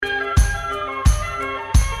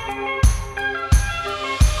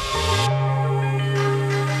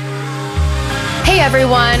Hey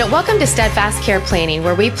everyone, welcome to Steadfast Care Planning,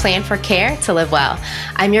 where we plan for care to live well.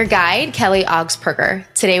 I'm your guide, Kelly Augsperger.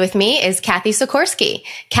 Today with me is Cathy Sikorski.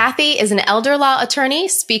 Cathy is an elder law attorney,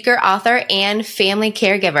 speaker, author, and family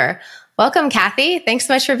caregiver. Welcome, Cathy. Thanks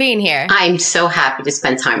so much for being here. I'm so happy to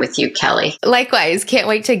spend time with you, Kelly. Likewise. Can't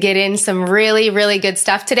wait to get in some really, really good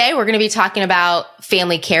stuff today. We're going to be talking about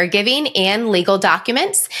family caregiving and legal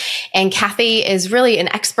documents. And Cathy is really an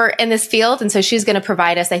expert in this field. And so she's going to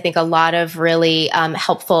provide us, I think, a lot of really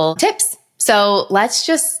helpful tips. So let's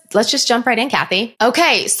just jump right in, Cathy.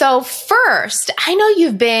 Okay. So first, I know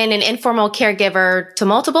you've been an informal caregiver to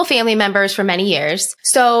multiple family members for many years.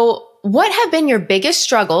 So what have been your biggest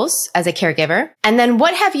struggles as a caregiver? And then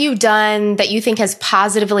what have you done that you think has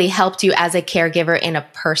positively helped you as a caregiver and a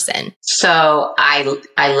person? So I'm going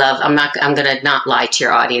to not lie to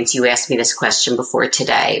your audience. You asked me this question before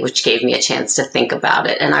today, which gave me a chance to think about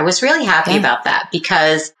it. And I was really happy about that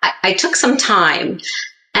because I took some time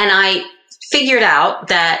and I figured out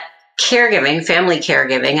that caregiving, family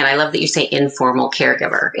caregiving, and I love that you say informal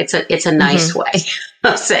caregiver. It's a nice way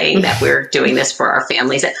of saying that we're doing this for our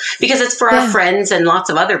families because it's for our friends and lots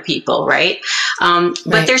of other people, right?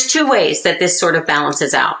 But there's two ways that this sort of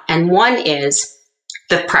balances out. And one is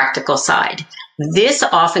the practical side. This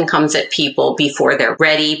often comes at people before they're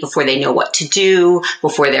ready, before they know what to do,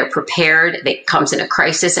 before they're prepared. It comes in a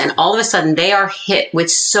crisis, and all of a sudden they are hit with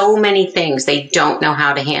so many things they don't know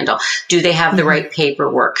how to handle. Do they have the right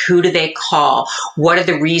paperwork? Who do they call? What are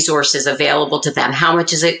the resources available to them? How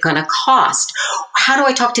much is it going to cost? How do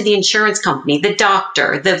I talk to the insurance company, the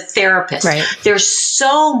doctor, the therapist? Right. There's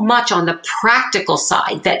so much on the practical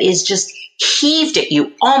side that is just heaved at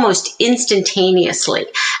you almost instantaneously.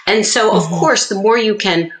 And so, of course, the more you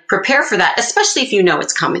can prepare for that, especially if you know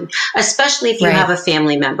it's coming, especially if you have a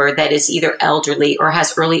family member that is either elderly or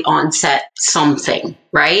has early onset something,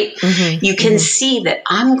 right? You can see that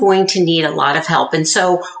I'm going to need a lot of help. And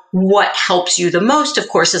so what helps you the most, of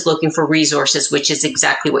course, is looking for resources, which is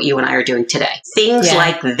exactly what you and I are doing today. Things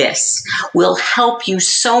like this will help you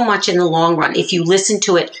so much in the long run if you listen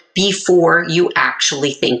to it before you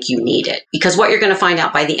actually think you need it. Because what you're going to find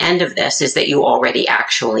out by the end of this is that you already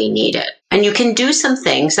actually need it. And you can do some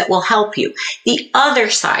things that will help you. The other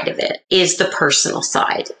side of it is the personal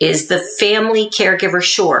side, is the family caregiver.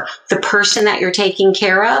 Sure, the person that you're taking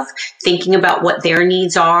care of, thinking about what their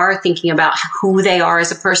needs are, thinking about who they are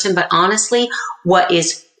as a person. But honestly, what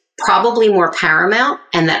is probably more paramount,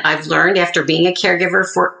 and that I've learned after being a caregiver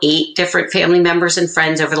for 8 different family members and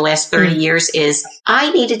friends over the last 30 years, is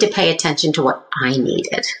I needed to pay attention to what I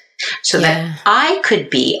needed. So that I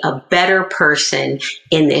could be a better person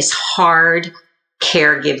in this hard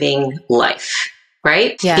caregiving life,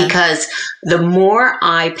 right? Yeah. Because the more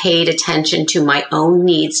I paid attention to my own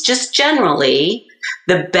needs, just generally,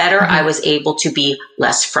 the better I was able to be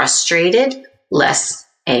less frustrated, less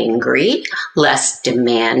angry, less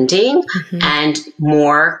demanding, and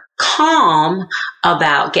more calm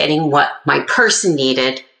about getting what my person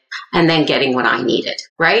needed and then getting what I needed,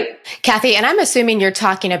 right? Cathy, and I'm assuming you're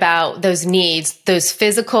talking about those needs, those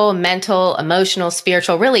physical, mental, emotional,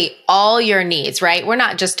 spiritual, really all your needs, right? We're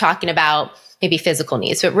not just talking about maybe physical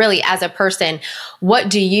needs, but really as a person, what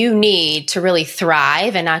do you need to really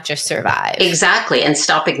thrive and not just survive? Exactly. And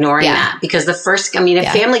stop ignoring that, because if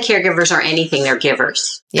family caregivers are anything, they're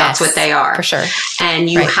givers. That's what they are. For sure. And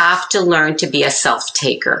you have to learn to be a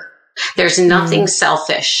self-taker. There's nothing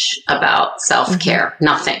selfish about self-care.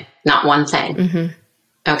 Nothing. Not one thing.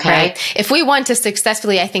 Okay. Right. If we want to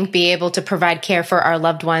successfully, I think, be able to provide care for our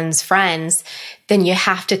loved ones, friends, then you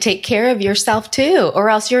have to take care of yourself too, or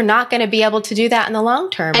else you're not going to be able to do that in the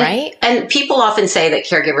long term, right? And people often say that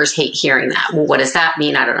caregivers hate hearing that. Well, what does that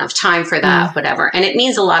mean? I don't have time for that, whatever. And it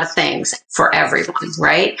means a lot of things for everyone,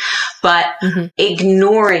 right? But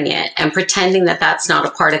ignoring it and pretending that that's not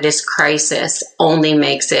a part of this crisis only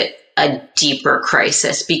makes it a deeper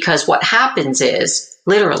crisis, because what happens is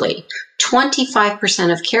literally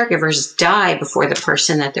 25% of caregivers die before the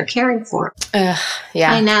person that they're caring for.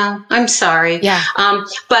 I know. I'm sorry.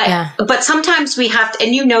 But sometimes we have to,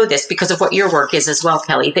 and you know this because of what your work is as well,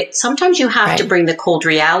 Kelly, that sometimes you have to bring the cold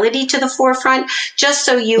reality to the forefront just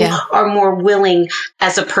so you are more willing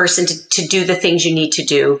as a person to do the things you need to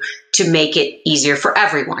do to make it easier for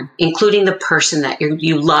everyone, including the person that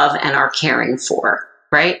you love and are caring for.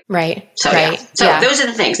 Right? So those are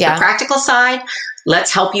the things. The practical side,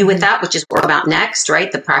 let's help you with that, which is what we're about next,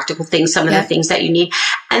 right? The practical things, some of the things that you need.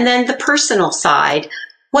 And then the personal side,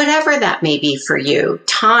 whatever that may be for you,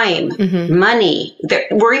 time, money.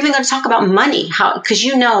 We're even going to talk about money, because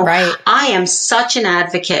I am such an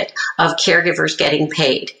advocate of caregivers getting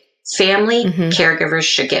paid. Family caregivers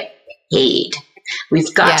should get paid.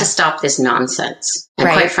 We've got to stop this nonsense. And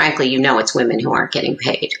quite frankly, it's women who aren't getting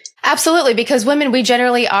paid. Absolutely. Because women, we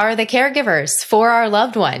generally are the caregivers for our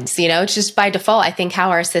loved ones. It's just by default. I think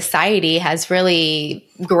how our society has really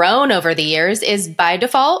grown over the years is by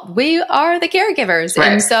default, we are the caregivers.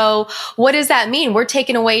 Right. And so what does that mean? We're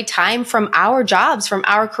taking away time from our jobs, from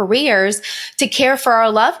our careers to care for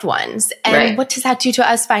our loved ones. And what does that do to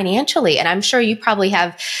us financially? And I'm sure you probably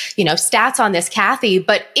have, stats on this, Cathy,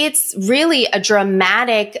 but it's really a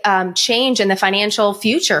dramatic change in the financial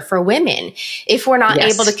future for women. If we're not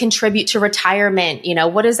able to contribute to retirement,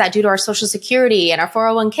 what does that do to our Social Security and our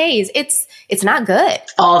 401ks? It's not good.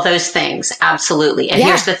 All those things. Absolutely. And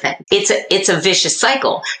here's the thing. It's a vicious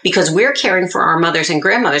cycle because we're caring for our mothers and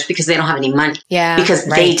grandmothers because they don't have any money. Yeah. Because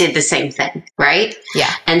they did the same thing. Right.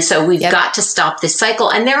 Yeah. And so we've got to stop this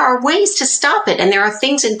cycle, and there are ways to stop it. And there are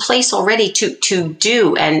things in place already to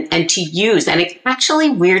do and to use. And it actually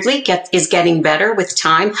weirdly is getting better with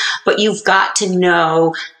time, but you've got to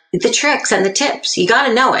know the tricks and the tips. You got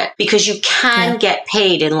to know it because you can get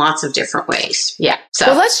paid in lots of different ways. Yeah. So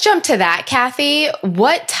well, let's jump to that, Cathy.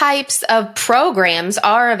 What types of programs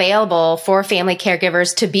are available for family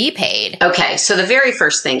caregivers to be paid? Okay. So the very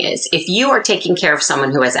first thing is if you are taking care of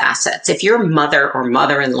someone who has assets, if your mother or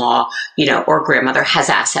mother-in-law, or grandmother has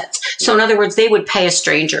assets. So in other words, they would pay a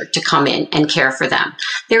stranger to come in and care for them.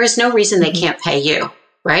 There is no reason they can't pay you.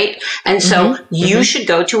 Right. And so you should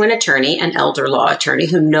go to an attorney, an elder law attorney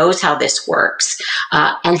who knows how this works,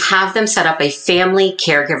 and have them set up a family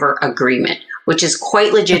caregiver agreement, which is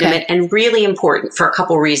quite legitimate and really important for a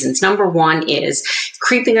couple reasons. Number one is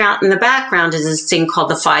creeping out in the background is this thing called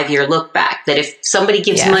the 5-year look back, that if somebody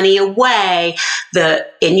gives money away,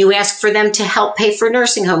 and you ask for them to help pay for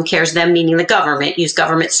nursing home cares, them meaning the government, use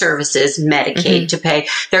government services, Medicaid to pay,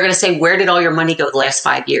 they're going to say, where did all your money go the last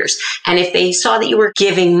 5 years? And if they saw that you were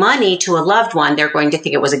giving money to a loved one, they're going to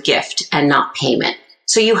think it was a gift and not payment.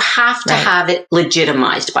 So you have to have it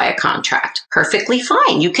legitimized by a contract. Perfectly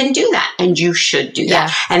fine. You can do that and you should do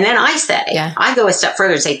that. And then I say, I go a step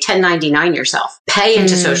further and say 1099 yourself, pay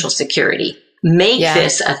into Social Security. Make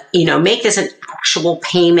this an actual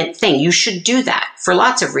payment thing. You should do that for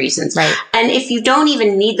lots of reasons. Right. And if you don't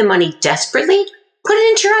even need the money desperately, put it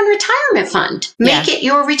into your own retirement fund. Make it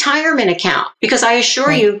your retirement account. Because I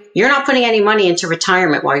assure you, you're not putting any money into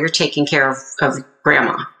retirement while you're taking care of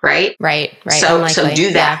grandma, right? Right. So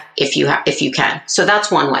do that if you can. So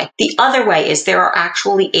that's one way. The other way is there are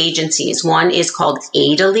actually agencies. One is called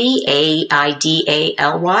AIDALY,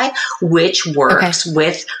 AIDALY, which works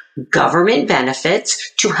with government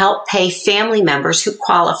benefits to help pay family members who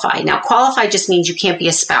qualify. Now, qualify just means you can't be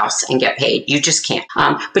a spouse and get paid. You just can't.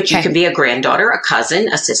 But you can be a granddaughter, a cousin,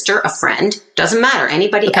 a sister, a friend. Doesn't matter.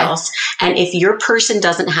 Anybody else. And if your person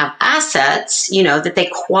doesn't have assets, that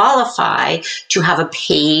they qualify to have a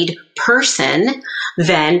paid person,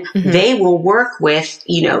 then they will work with,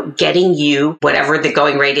 getting you whatever the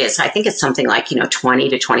going rate is. I think it's something like, $20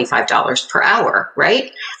 to $25 per hour,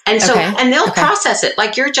 right? And so, and they'll process it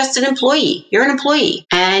like you're just an employee. You're an employee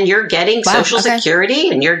and you're getting Social Security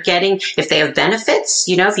and you're getting, if they have benefits,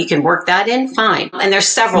 if you can work that in, fine. And there's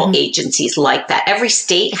several agencies like that. Every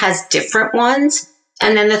state has different ones.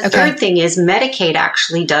 And then the third thing is Medicaid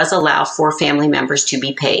actually does allow for family members to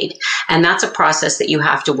be paid. And that's a process that you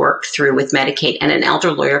have to work through with Medicaid. And an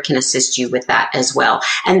elder lawyer can assist you with that as well.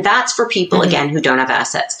 And that's for people, again, who don't have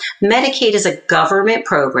assets. Medicaid is a government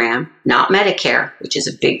program, not Medicare, which is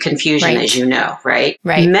a big confusion, as you know, right?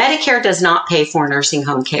 Medicare does not pay for nursing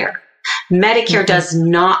home care. Medicare does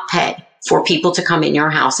not pay for people to come in your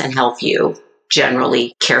house and help you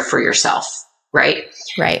generally care for yourself. Right.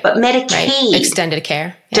 But Medicaid extended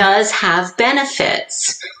care does have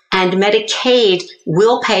benefits, and Medicaid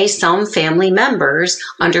will pay some family members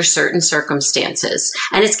under certain circumstances.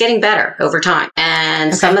 And it's getting better over time.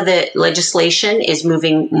 And some of the legislation is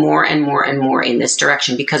moving more and more and more in this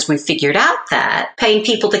direction because we figured out that paying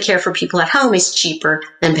people to care for people at home is cheaper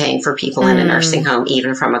than paying for people in a nursing home,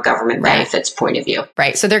 even from a government benefits point of view.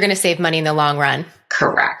 Right. So they're going to save money in the long run.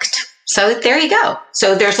 Correct. So there you go.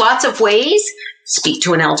 So there's lots of ways. Speak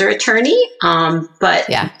to an elder attorney, but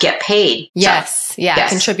get paid. Yes.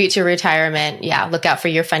 Contribute to retirement. Look out for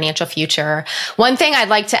your financial future. One thing I'd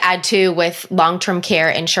like to add to with long-term care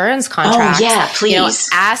insurance contracts. Please.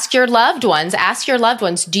 Ask your loved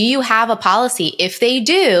ones, do you have a policy? If they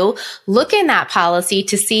do, look in that policy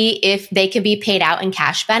to see if they can be paid out in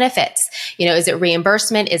cash benefits. Is it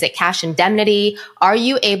reimbursement? Is it cash indemnity? Are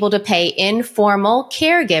you able to pay informal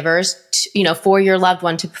caregivers for your loved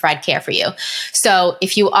one to provide care for you? So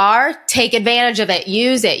if you are, take advantage of it,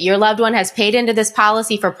 use it. Your loved one has paid into this this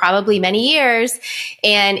policy for probably many years.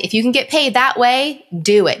 And if you can get paid that way,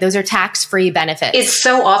 do it. Those are tax-free benefits. It's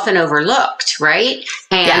so often overlooked, right?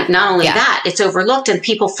 And not only that, it's overlooked and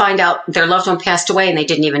people find out their loved one passed away and they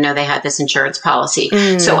didn't even know they had this insurance policy.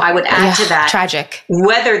 So I would add to that, tragic.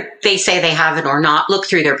 Whether they say they have it or not, look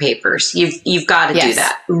through their papers. You've got to do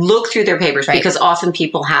that. Look through their papers because often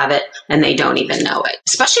people have it and they don't even know it,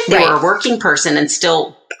 especially if they were a working person and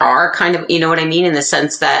still are kind of, you know what I mean? In the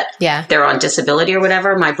sense that they're on disability or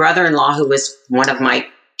whatever. My brother-in-law, who was one of my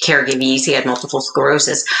caregivees, he had multiple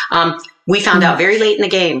sclerosis. We found out very late in the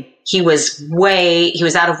game. He was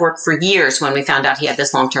out of work for years when we found out he had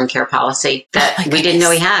this long-term care policy that we didn't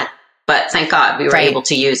know he had. But thank God we were able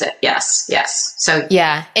to use it. Yes. So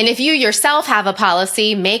and if you yourself have a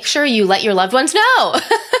policy, make sure you let your loved ones know.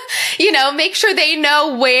 Make sure they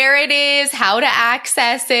know where it is, how to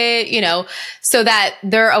access it, so that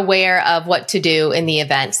they're aware of what to do in the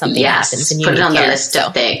event something happens and you put need it on care. the list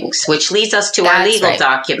of things, which leads us to our legal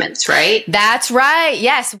documents, right? That's right.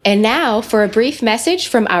 Yes. And now for a brief message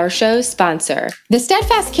from our show's sponsor. The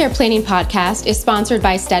Steadfast Care Planning Podcast is sponsored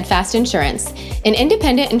by Steadfast Insurance, an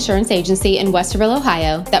independent insurance agency in Westerville,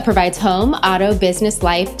 Ohio that provides home, auto, business,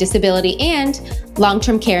 life, disability, and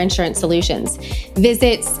long-term care insurance solutions.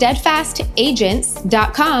 Visit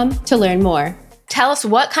steadfastagents.com to learn more. Tell us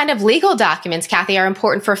what kind of legal documents, Cathy, are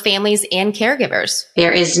important for families and caregivers.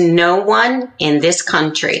 There is no one in this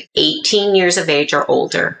country, 18 years of age or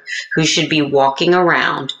older, who should be walking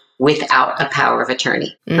around without a power of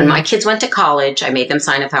attorney. When my kids went to college, I made them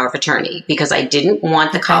sign a power of attorney because I didn't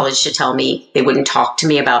want the college to tell me they wouldn't talk to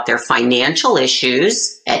me about their financial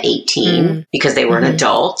issues at 18 because they were an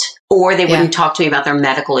adult, or they wouldn't talk to me about their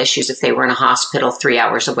medical issues if they were in a hospital 3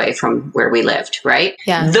 hours away from where we lived, right?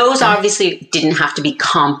 Those obviously didn't have to be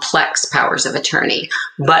complex powers of attorney,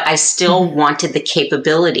 but I still wanted the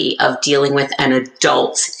capability of dealing with an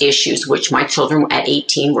adult's issues, which my children at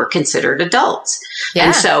 18 were considered adults.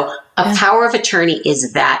 And so a power of attorney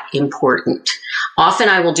is that important. Often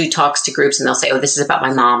I will do talks to groups and they'll say, oh, this is about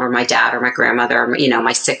my mom or my dad or my grandmother or,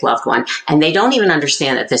 my sick loved one. And they don't even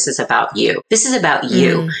understand that this is about you. This is about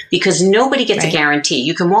you because nobody gets a guarantee.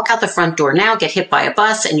 You can walk out the front door now, get hit by a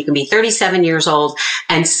bus, and you can be 37 years old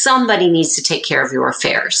and somebody needs to take care of your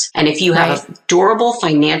affairs. And if you have a durable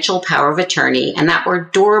financial power of attorney, and that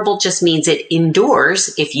word durable just means it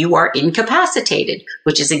endures if you are incapacitated,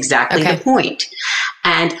 which is exactly the point.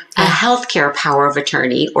 And a healthcare power of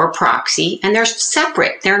attorney or proxy, and they're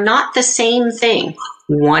separate. They're not the same thing.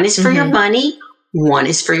 One is for your money, one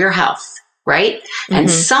is for your health, right? And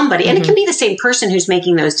somebody, and it can be the same person who's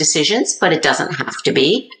making those decisions, but it doesn't have to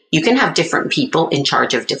be. You can have different people in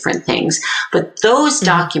charge of different things, but those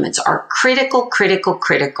documents are critical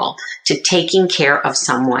to taking care of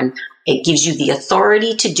someone. It gives you the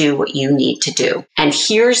authority to do what you need to do. And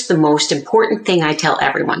here's the most important thing I tell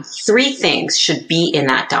everyone. 3 things should be in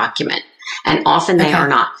that document, and often they are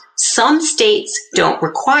not. Some states don't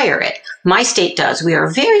require it. My state does. We are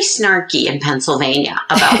very snarky in Pennsylvania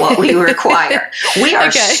about what we require. We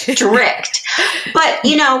are strict. But,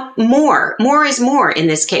 more is more in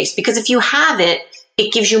this case, because if you have it,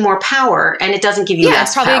 it gives you more power and it doesn't give you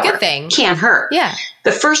less power. Yeah, it's probably a good thing. Can't hurt. Yeah.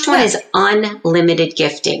 The first one is unlimited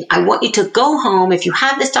gifting. I want you to go home. If you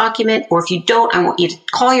have this document, or if you don't, I want you to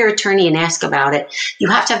call your attorney and ask about it. You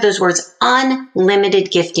have to have those words, unlimited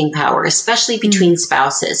gifting power, especially between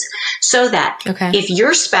spouses, so that if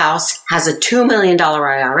your spouse has a $2 million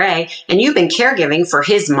IRA and you've been caregiving for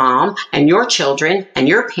his mom and your children and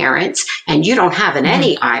your parents, and you don't have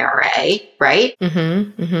any IRA, right?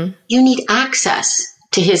 You need access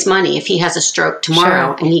to his money if he has a stroke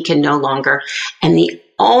tomorrow and he can no longer. And the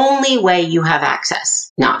only way you have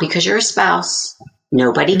access, not because you're a spouse,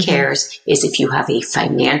 nobody cares, is if you have a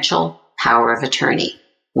financial power of attorney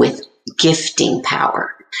with gifting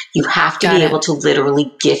power. You have to be able to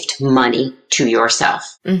literally gift money to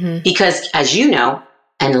yourself. Because as you know,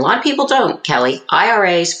 and a lot of people don't, Kelly,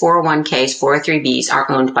 IRAs, 401ks, 403bs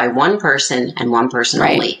are owned by one person and one person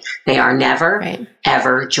only. They are never,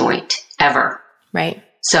 ever joint, ever. Right.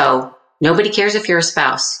 So nobody cares if you're a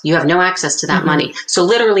spouse. You have no access to that money. So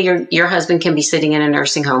literally your husband can be sitting in a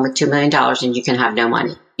nursing home with $2 million and you can have no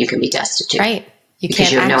money. You can be destitute. Right.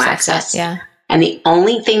 Because you have no access. Yeah. And the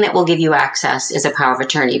only thing that will give you access is a power of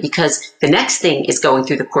attorney, because the next thing is going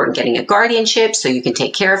through the court and getting a guardianship so you can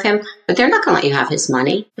take care of him. but they're not going to let you have his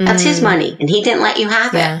money. That's his money, and he didn't let you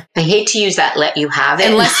have it. I hate to use that "let you have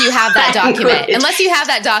it" unless you have that document. Unless you have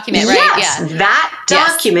that document, right? Yes, that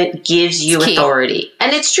document gives you authority,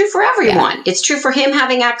 and it's true for everyone. Yeah. It's true for him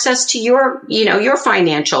having access to your, your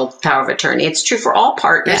financial power of attorney. It's true for all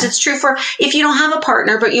partners. Yeah. It's true for if you don't have a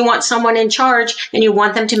partner, but you want someone in charge and you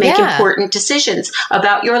want them to make important decisions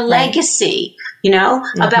about your legacy.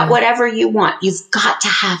 About whatever you want. You've got to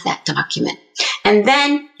have that document. And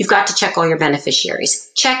then you've got to check all your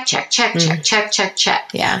beneficiaries. Check.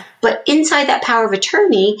 Yeah. But inside that power of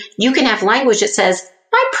attorney, you can have language that says,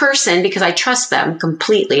 my person, because I trust them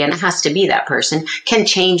completely, and it has to be that person, can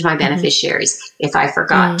change my beneficiaries if I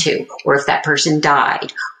forgot to, or if that person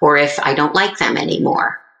died, or if I don't like them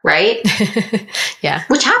anymore. Right? Yeah.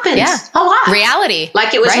 Which happens a lot. Reality.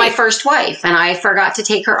 Like it was my first wife and I forgot to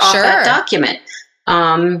take her off that document.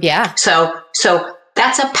 So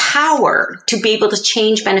that's a power to be able to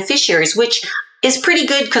change beneficiaries, which is pretty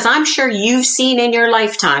good because I'm sure you've seen in your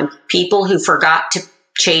lifetime people who forgot to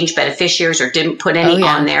change beneficiaries or didn't put any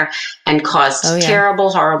on there and caused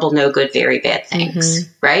terrible, horrible, no good, very bad things.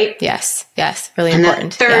 Right? Yes. Really and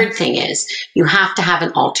important. The third thing is you have to have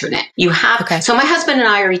an alternate. You have. So my husband and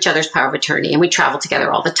I are each other's power of attorney and we travel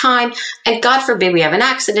together all the time. And God forbid we have an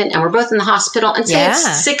accident and we're both in the hospital and say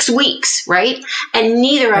it's 6 weeks, right? And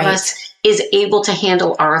neither of us is able to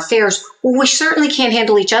handle our affairs. We certainly can't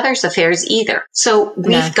handle each other's affairs either. So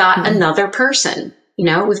we've got another person.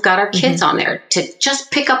 We've got our kids on there to just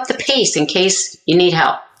pick up the pace in case you need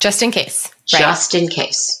help. Just in case. Right. Just in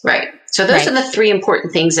case. Right. So those are the 3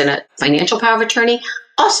 important things in a financial power of attorney.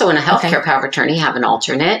 Also in a healthcare power of attorney, have an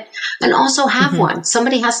alternate and also have one.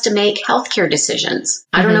 Somebody has to make healthcare decisions.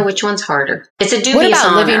 I don't know which one's harder. It's a dubious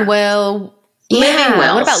honor. What about honor. living will? Living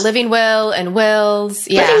wills. What about living will and wills?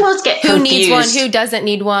 Yeah. Living wills get confused. Who needs one? Who doesn't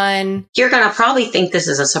need one? You're going to probably think this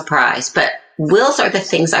is a surprise, but wills are the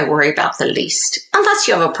things I worry about the least. Unless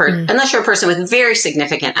you have unless you're a person with very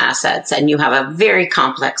significant assets and you have a very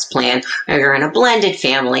complex plan, or you're in a blended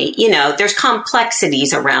family, there's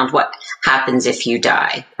complexities around what happens if you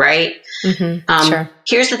die, right? Sure.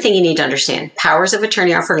 Here's the thing you need to understand. Powers of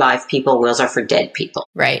attorney are for live people. Wills are for dead people.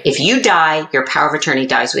 Right. If you die, your power of attorney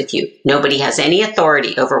dies with you. Nobody has any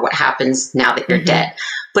authority over what happens now that you're dead.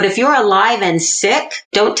 But if you're alive and sick,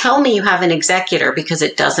 don't tell me you have an executor because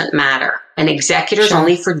it doesn't matter. An executor is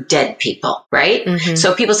only for dead people, right?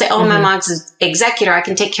 So people say, my mom's an executor. I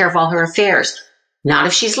can take care of all her affairs. Not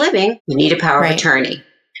if she's living. You need a power of attorney.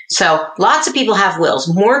 So lots of people have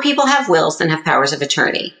wills. More people have wills than have powers of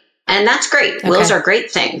attorney. And that's great. Wills are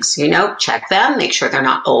great things. Check them, make sure they're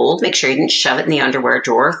not old, make sure you didn't shove it in the underwear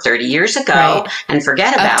drawer 30 years ago and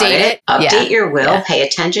forget about it. Update your will, pay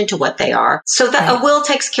attention to what they are. So that a will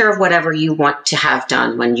takes care of whatever you want to have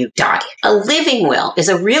done when you die. A living will is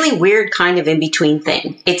a really weird kind of in-between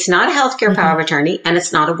thing. It's not a healthcare power of attorney and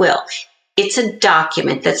it's not a will. It's a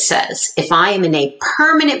document that says, if I am in a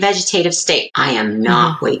permanent vegetative state, I am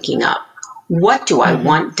not waking up. What do I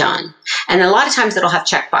want done? And a lot of times it'll have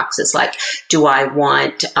check boxes like, do I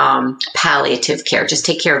want palliative care? Just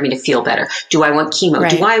take care of me to feel better. Do I want chemo?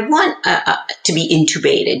 Do I want to be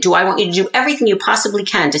intubated? Do I want you to do everything you possibly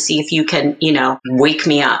can to see if you can, wake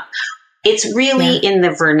me up? It's really in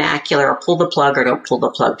the vernacular, pull the plug or don't pull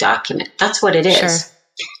the plug document. That's what it is. Sure.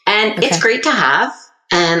 And it's great to have.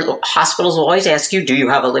 And hospitals will always ask you, do you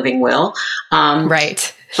have a living will?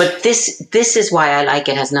 Right. But this is why I like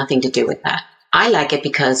it. It has nothing to do with that. I like it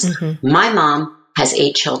because my mom has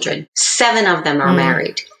 8 children. 7 of them are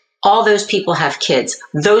married. All those people have kids.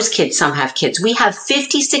 Those kids, some have kids. We have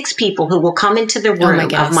 56 people who will come into the room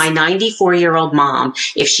of my 94-year-old mom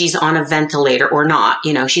if she's on a ventilator or not.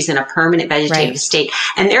 She's in a permanent vegetative state.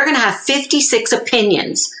 And they're going to have 56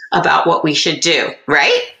 opinions about what we should do,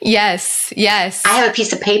 right? Yes. I have a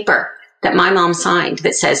piece of paper that my mom signed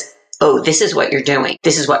that says, oh, this is what you're doing.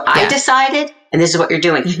 This is what I decided, and this is what you're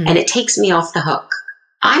doing. And it takes me off the hook.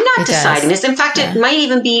 I'm not deciding this. In fact, it might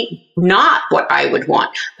even be not what I would want,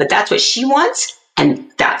 but that's what she wants,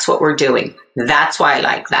 and that's what we're doing. That's why I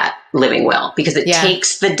like that living will, because it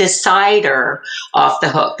takes the decider off the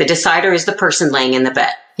hook. The decider is the person laying in the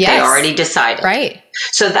bed. They already decided. Right.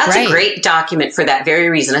 So that's a great document for that very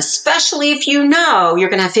reason, especially if you're going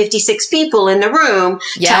to have 56 people in the room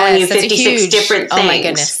telling you 56 different things. Oh my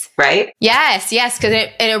goodness. Right? Yes, because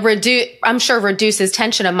I'm sure reduces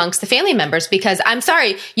tension amongst the family members, because I'm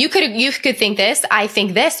sorry, you could think this, I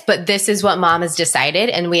think this, but this is what mom has decided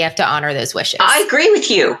and we have to honor those wishes. I agree with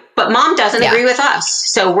you. But mom doesn't agree with us.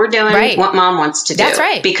 So we're doing what mom wants to do. That's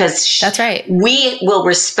right. Because that's right. We will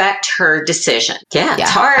respect her decision. Yeah,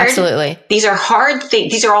 it's hard. Absolutely. These are hard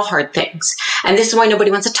things. These are all hard things. And this is why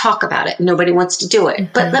nobody wants to talk about it. Nobody wants to do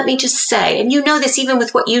it. But let me just say, and you know this even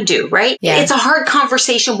with what you do, right? Yeah. It's a hard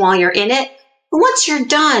conversation while you're in it. But once you're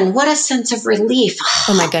done, what a sense of relief.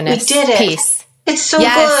 Oh my goodness. We did it. Peace. It's so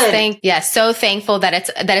good. So thankful that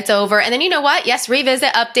it's over. And then you know what? Yes,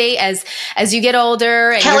 revisit, update as you get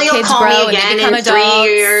older and Kelly your kids will call grow me again and they become in adults.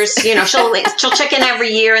 3 years. You know, she'll check in every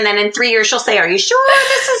year, and then in 3 years she'll say, "Are you sure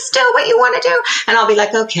this is still what you want to do?" And I'll be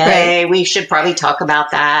like, "Okay, we should probably talk about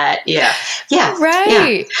that." Yeah.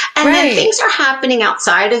 Right. And then things are happening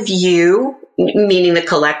outside of you, meaning the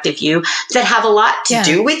collective you, that have a lot to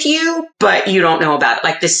do with you, but you don't know about it,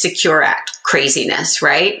 like this Secure Act craziness,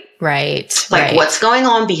 right? Right. Like what's going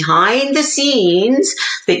on behind the scenes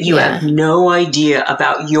that you have no idea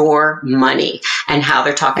about your money and how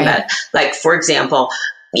they're talking about it. Like, for example,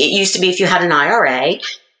 it used to be if you had an IRA,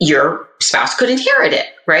 your spouse could inherit it,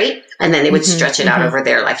 right? And then they would stretch it out over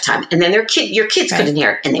their lifetime. And then your kids could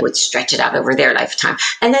inherit, and they would stretch it out over their lifetime.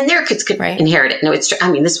 And then their kids could inherit it. And it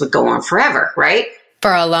would, this would go on forever, right?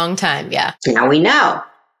 For a long time, yeah. Now we know.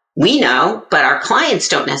 We know, but our clients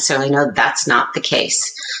don't necessarily know that's not the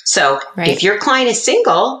case. So if your client is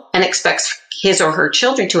single and expects his or her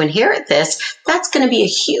children to inherit this, that's going to be a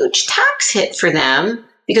huge tax hit for them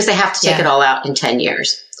because they have to take it all out in 10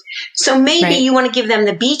 years. So maybe you want to give them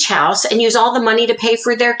the beach house and use all the money to pay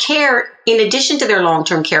for their care in addition to their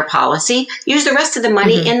long-term care policy. Use the rest of the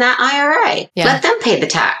money in that IRA. Yeah. Let them pay the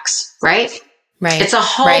tax, right? Right. It's a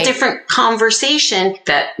whole different conversation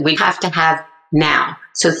that we have to have now.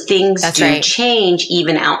 So things change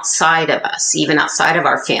even outside of us, even outside of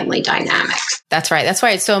our family dynamics. That's right. That's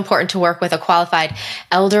why it's so important to work with a qualified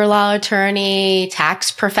elder law attorney,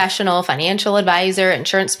 tax professional, financial advisor,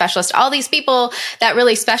 insurance specialist, all these people that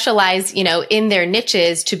really specialize, in their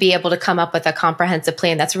niches to be able to come up with a comprehensive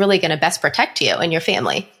plan that's really going to best protect you and your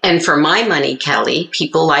family. And for my money, Kelly,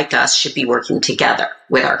 people like us should be working together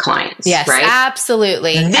with our clients. Yes, right?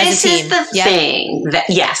 Absolutely. This is the thing that,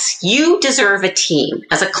 yes, you deserve a team.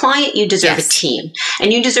 As a client, you deserve a team,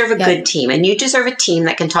 and you deserve a good team, and you deserve a team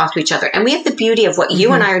that can talk to each other. And we have the beauty of what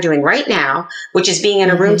you and I are doing right now, which is being in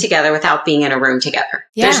a room together without being in a room together.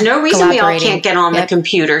 Yeah. There's no reason we all can't get on the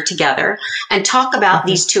computer together and talk about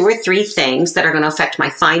these 2 or 3 things that are going to affect my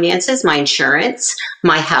finances, my insurance,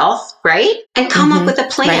 my health, right? And come up with a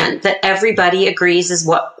plan that everybody agrees is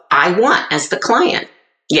what I want as the client.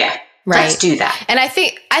 Yeah. Right. Let's do that. And I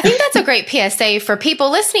think that's a great PSA for people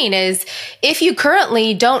listening is if you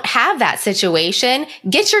currently don't have that situation,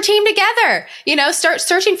 get your team together, start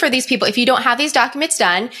searching for these people. If you don't have these documents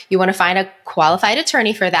done, you want to find a qualified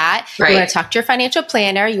attorney for that. Right. You want to talk to your financial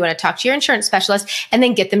planner. You want to talk to your insurance specialist and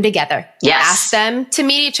then get them together. Yes. Ask them to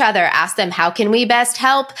meet each other. Ask them, how can we best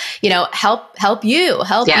help yourself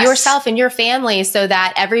and your family so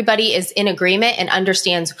that everybody is in agreement and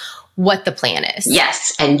understands what the plan is.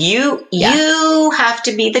 Yes. And you have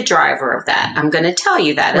to be the driver of that. I'm going to tell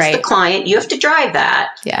you that as the client, you have to drive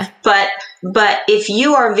that. Yeah. But if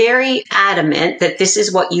you are very adamant that this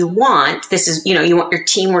is what you want, this is, you want your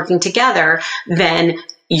team working together, then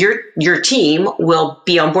your team will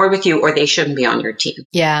be on board with you or they shouldn't be on your team.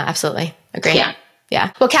 Yeah, absolutely. Agree. Yeah.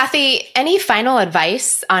 Yeah. Well, Cathy, any final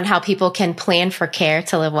advice on how people can plan for care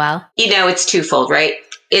to live well? It's twofold, right?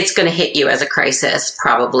 It's going to hit you as a crisis,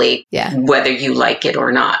 probably, whether you like it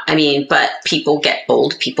or not. But people get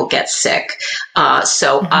old, people get sick.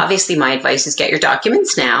 So obviously my advice is get your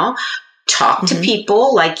documents now. Talk to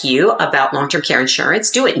people like you about long-term care insurance.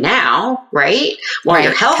 Do it now, right? While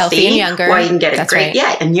you're healthy and younger. While you can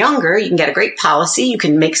get and younger, you can get a great policy. You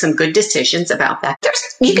can make some good decisions about that.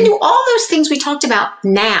 You can do all those things we talked about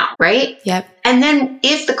now, right? Yep. And then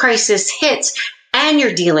if the crisis hits, and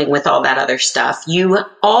you're dealing with all that other stuff, you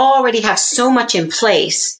already have so much in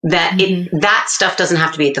place that that stuff doesn't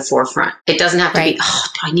have to be at the forefront. It doesn't have to be, do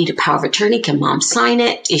I need a power of attorney? Can mom sign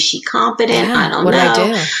it? Is she competent? I don't know. What do I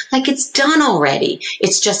do? Like it's done already.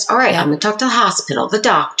 It's just, all right, I'm going to talk to the hospital, the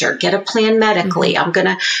doctor, get a plan medically.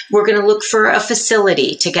 We're going to look for a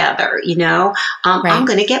facility together, I'm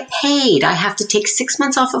going to get paid. I have to take 6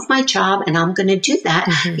 months off of my job and I'm going to do that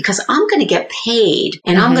because I'm going to get paid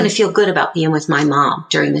and I'm going to feel good about being with my mom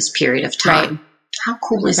during this period of time. How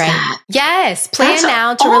cool is that? Yes. Plan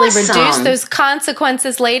now to really reduce those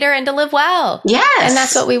consequences later and to live well. Yes. And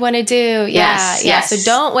that's what we want to do. Yeah. So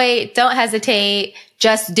don't wait. Don't hesitate.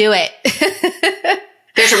 Just do it.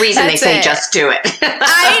 There's a reason they say just do it.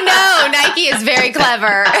 I know. Nike is very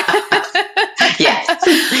clever. Yes.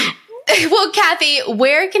 Well, Cathy,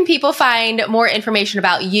 where can people find more information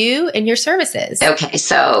about you and your services? Okay,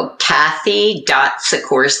 so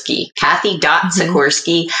Cathy.Sikorski,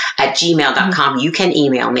 Cathy.Sikorski@gmail.com. You can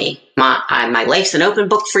email me. My life's an open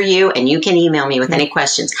book for you, and you can email me with any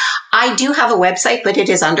questions. I do have a website, but it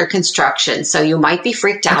is under construction, so you might be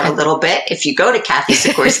freaked out a little bit if you go to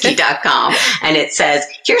CathySikorski.com and it says,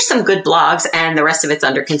 here's some good blogs, and the rest of it's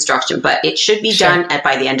under construction, but it should be done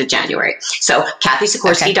by the end of January. So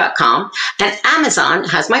CathySikorski.com. And Amazon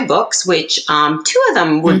has my books, which two of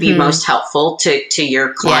them would be most helpful to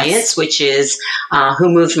your clients, which is Who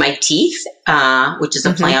Moved My Teeth, which is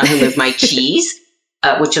a play on Who Moved My Cheese.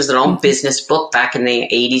 Which was an old business book back in the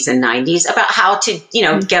 80s and 90s about how to,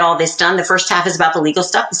 get all this done. The first half is about the legal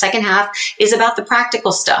stuff. The second half is about the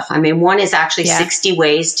practical stuff. I mean, one is actually 60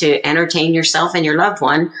 ways to entertain yourself and your loved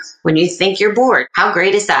one when you think you're bored. How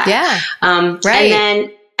great is that? Yeah. Right.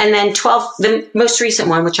 And then 12, the most recent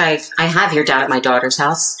one, which I have here down at my daughter's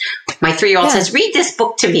house. My 3-year-old says, read this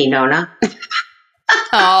book to me, Nona.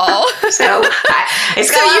 Oh, so you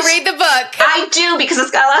read the book? I do, because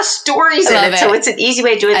it's got a lot of stories in it. So it's an easy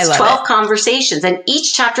way to do it. It's 12 conversations, and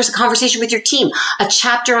each chapter is a conversation with your team. A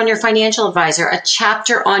chapter on your financial advisor, a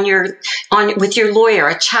chapter with your lawyer,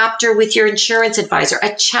 a chapter with your insurance advisor,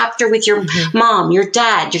 a chapter with your mom, your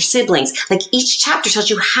dad, your siblings. Like, each chapter tells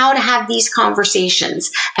you how to have these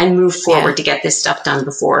conversations and move forward to get this stuff done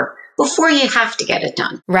before you have to get it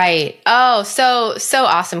done. Right. Oh, so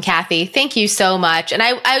awesome, Cathy. Thank you so much. And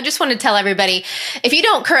I just want to tell everybody, if you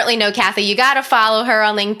don't currently know Cathy, you got to follow her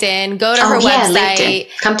on LinkedIn, go to her website. LinkedIn.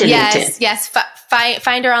 Come to LinkedIn. Yes.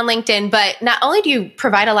 Find her on LinkedIn. But not only do you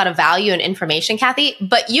provide a lot of value and information, Cathy,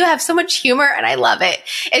 but you have so much humor, and I love it.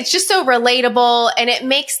 It's just so relatable, and it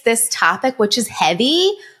makes this topic, which is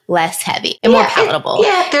heavy, less heavy and more palatable.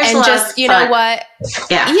 There's and a lot just, of you fun. know what?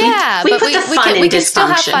 Yeah. We put the fun in we can still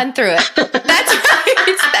have fun through it. That's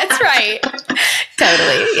right. That's right.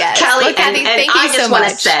 Totally. Yes. Kelly, well, Cathy, thank you so much. I just want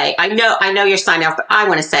to say, I know you're signing off, but I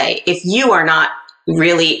want to say, if you are not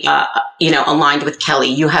really, aligned with Kelly,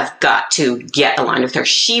 you have got to get aligned with her.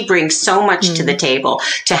 She brings so much to the table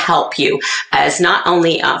to help you, as not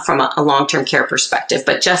only from a long-term care perspective,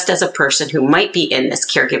 but just as a person who might be in this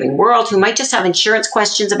caregiving world, who might just have insurance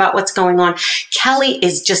questions about what's going on. Kelly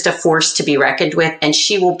is just a force to be reckoned with, and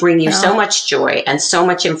she will bring you so much joy and so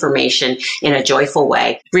much information in a joyful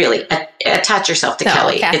way. Really, attach yourself to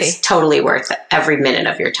Kelly. Cathy. It's totally worth every minute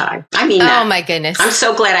of your time. I mean that. Oh my goodness. I'm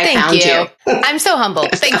so glad I found you. I'm so humbled.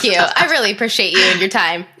 Thank you. I really appreciate you and your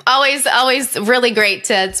time. Always really great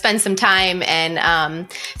to spend some time and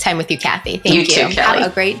time with you, Cathy. Thank you. You too, Kelly.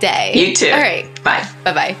 Have a great day. You too. All right. Bye.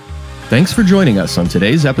 Bye-bye. Thanks for joining us on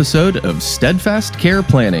today's episode of Steadfast Care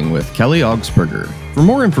Planning with Kelly Augsburger. For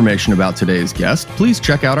more information about today's guest, please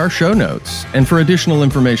check out our show notes. And for additional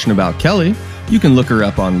information about Kelly, you can look her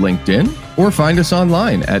up on LinkedIn or find us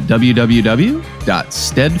online at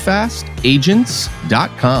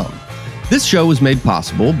www.steadfastagents.com. This show was made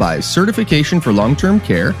possible by Certification for Long-Term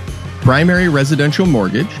Care, Primary Residential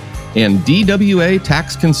Mortgage, and DWA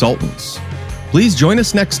Tax Consultants. Please join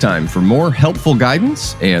us next time for more helpful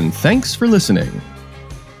guidance, and thanks for listening.